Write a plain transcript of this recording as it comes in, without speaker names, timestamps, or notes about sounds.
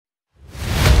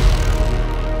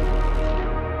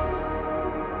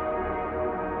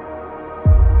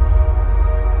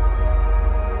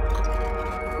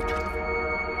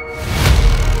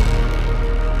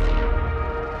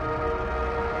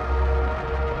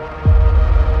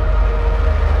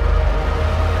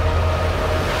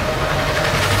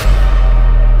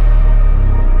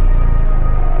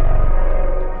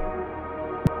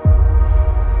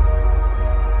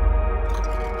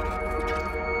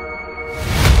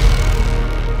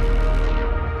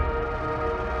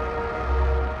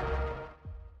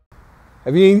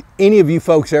Have any of you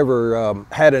folks ever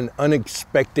had an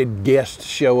unexpected guest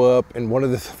show up and one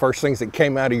of the first things that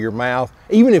came out of your mouth,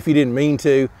 even if you didn't mean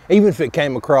to, even if it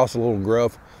came across a little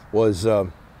gruff, was,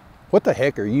 what the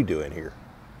heck are you doing here?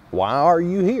 Why are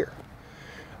you here?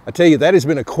 I tell you, that has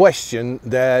been a question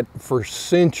that for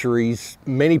centuries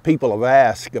many people have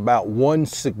asked about one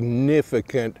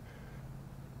significant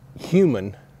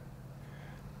human.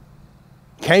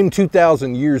 Came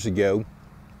 2,000 years ago.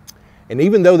 And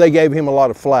even though they gave him a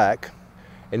lot of flack,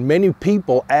 and many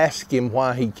people ask him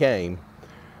why he came,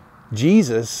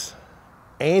 Jesus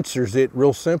answers it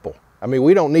real simple. I mean,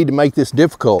 we don't need to make this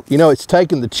difficult. You know, it's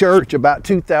taken the church about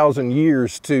 2,000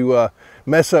 years to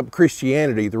mess up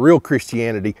Christianity, the real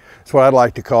Christianity. That's what I'd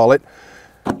like to call it.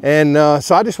 And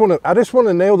so I just want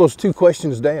to nail those two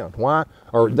questions down. Why,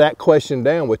 or that question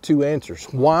down with two answers.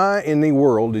 Why in the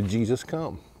world did Jesus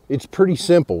come? It's pretty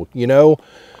simple, you know.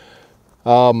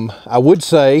 I would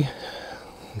say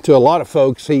to a lot of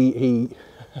folks, and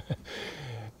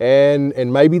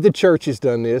maybe the church has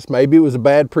done this, maybe it was a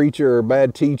bad preacher or a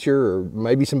bad teacher or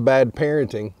maybe some bad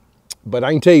parenting, but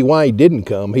I can tell you why he didn't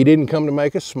come. He didn't come to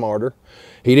make us smarter.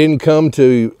 He didn't come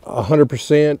to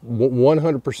 100%,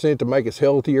 100% to make us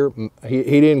healthier. He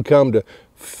didn't come to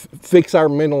fix our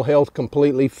mental health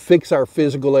completely, fix our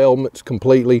physical ailments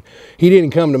completely. He didn't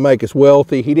come to make us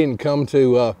wealthy. He didn't come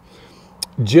to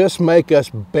just make us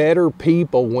better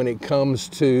people when it comes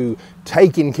to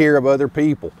taking care of other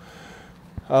people.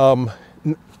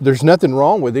 There's nothing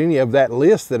wrong with any of that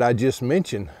list that I just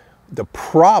mentioned. The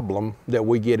problem that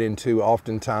we get into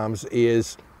oftentimes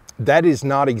is that is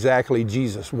not exactly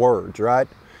Jesus' words, right?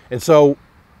 And so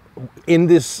in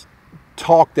this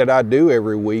talk that I do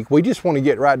every week, we just want to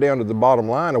get right down to the bottom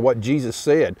line of what Jesus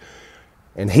said.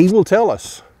 And he will tell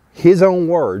us his own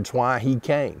words why he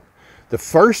came. The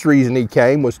first reason he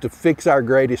came was to fix our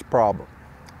greatest problem.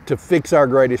 To fix our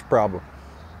greatest problem.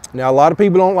 Now, a lot of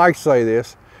people don't like to say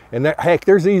this, and heck,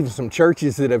 there's even some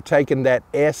churches that have taken that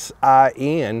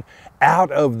S-I-N out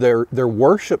of their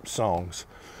worship songs.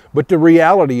 But the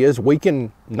reality is we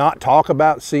can not talk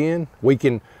about sin. We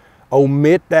can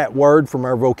omit that word from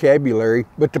our vocabulary.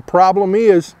 But the problem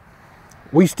is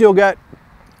we still got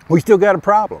a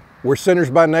problem. We're sinners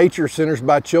by nature, sinners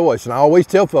by choice. And I always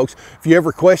tell folks, if you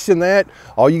ever question that,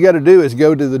 all you got to do is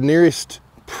go to the nearest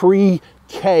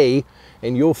pre-K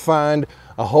and you'll find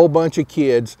a whole bunch of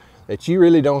kids that you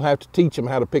really don't have to teach them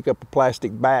how to pick up a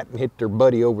plastic bat and hit their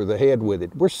buddy over the head with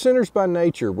it. We're sinners by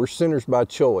nature. We're sinners by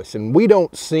choice. And we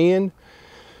don't sin.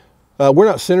 We're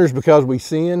not sinners because we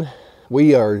sin.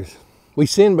 We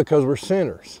sin because we're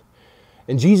sinners.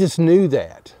 And Jesus knew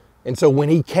that. And so when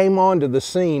he came onto the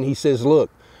scene, he says,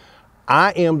 look,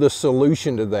 I am the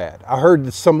solution to that. I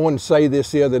heard someone say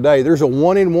this the other day. There's a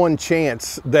 1-in-1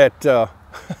 chance that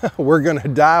we're going to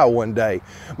die one day.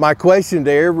 My question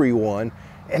to everyone,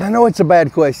 and I know it's a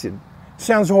bad question,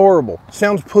 sounds horrible,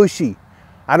 sounds pushy.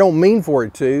 I don't mean for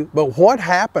it to, but what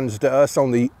happens to us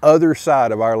on the other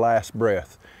side of our last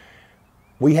breath?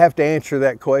 We have to answer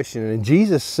that question. And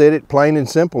Jesus said it plain and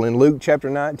simple in Luke chapter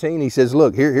 19. He says,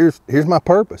 look, here's my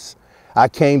purpose. I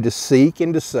came to seek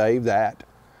and to save that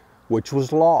which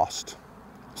was lost.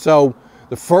 So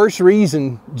the first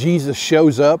reason Jesus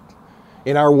shows up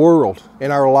in our world,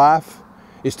 in our life,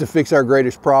 is to fix our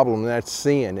greatest problem, and that's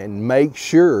sin, and make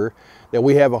sure that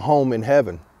we have a home in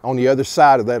heaven on the other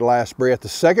side of that last breath. The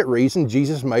second reason,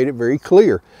 Jesus made it very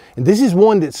clear. And this is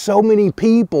one that so many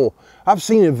people, I've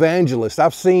seen evangelists,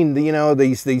 I've seen, you know,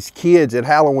 these kids at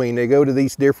Halloween, they go to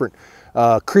these different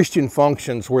Christian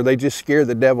functions where they just scare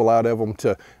the devil out of them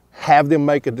to have them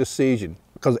make a decision,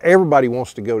 because everybody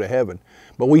wants to go to heaven.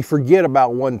 But we forget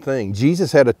about one thing.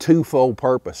 Jesus had a twofold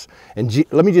purpose. And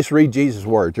let me just read Jesus'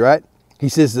 words, right? He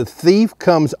says, the thief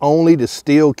comes only to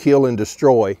steal, kill, and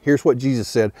destroy. Here's what Jesus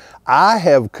said. I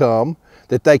have come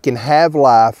that they can have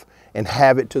life and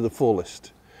have it to the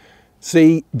fullest.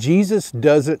 See, Jesus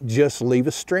doesn't just leave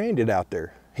us stranded out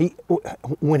there.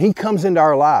 When he comes into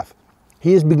our life,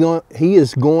 he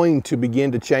is going to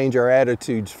begin to change our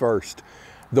attitudes first.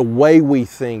 The way we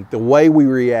think, the way we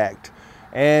react.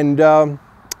 And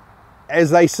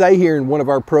as they say here in one of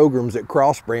our programs at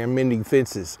Crossbrand, Mending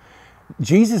Fences,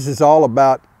 Jesus is all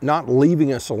about not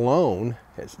leaving us alone.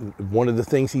 That's one of the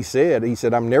things he said. He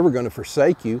said, I'm never going to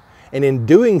forsake you. And in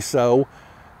doing so,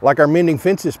 like our Mending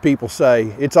Fences people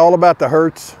say, it's all about the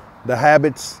hurts, the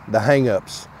habits, the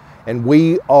hang-ups. And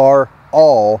we are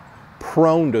all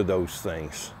prone to those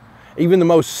things. Even the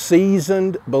most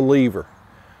seasoned believer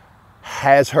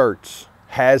has hurts,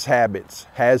 has habits,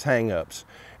 has hang-ups.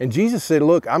 And Jesus said,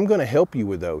 look, I'm going to help you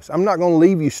with those. I'm not going to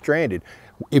leave you stranded.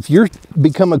 If you're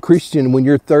become a Christian when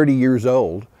you're 30 years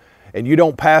old, and you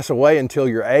don't pass away until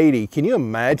you're 80, can you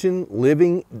imagine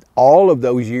living all of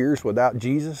those years without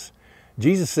Jesus?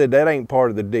 Jesus said that ain't part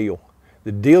of the deal.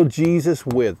 The deal Jesus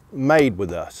made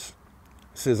with us.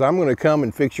 He says, I'm going to come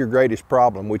and fix your greatest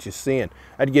problem, which is sin.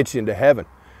 That gets you into heaven.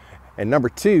 And number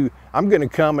two, I'm going to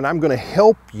come and I'm going to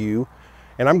help you,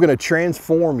 and I'm going to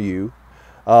transform you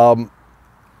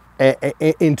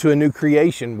into a new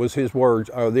creation, was his words,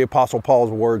 or the Apostle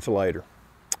Paul's words later.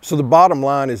 So the bottom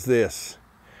line is this.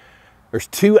 There's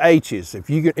two H's. If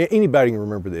you can, anybody can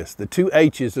remember this. The two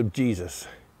H's of Jesus.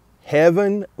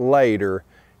 Heaven later,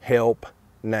 help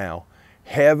now.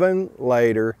 Heaven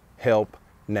later, help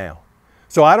now.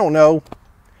 So I don't know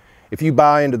if you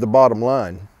buy into the bottom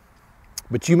line,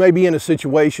 but you may be in a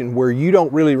situation where you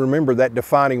don't really remember that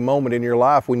defining moment in your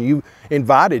life when you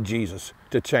invited Jesus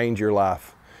to change your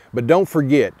life. But don't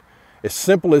forget, as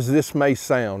simple as this may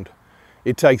sound,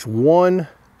 it takes one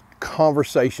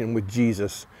conversation with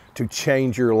Jesus to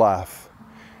change your life.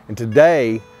 And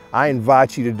today, I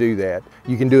invite you to do that.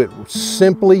 You can do it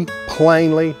simply,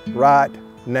 plainly, right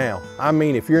now. I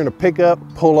mean, if you're in a pickup,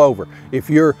 pull over. If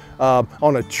you're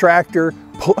on a tractor,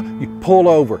 pull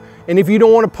over. And if you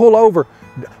don't want to pull over,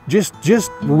 just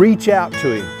reach out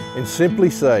to him and simply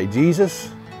say, Jesus,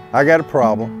 I got a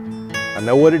problem. I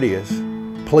know what it is.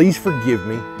 Please forgive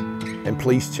me and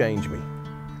please change me.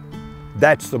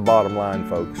 That's the bottom line,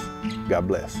 folks. God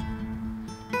bless.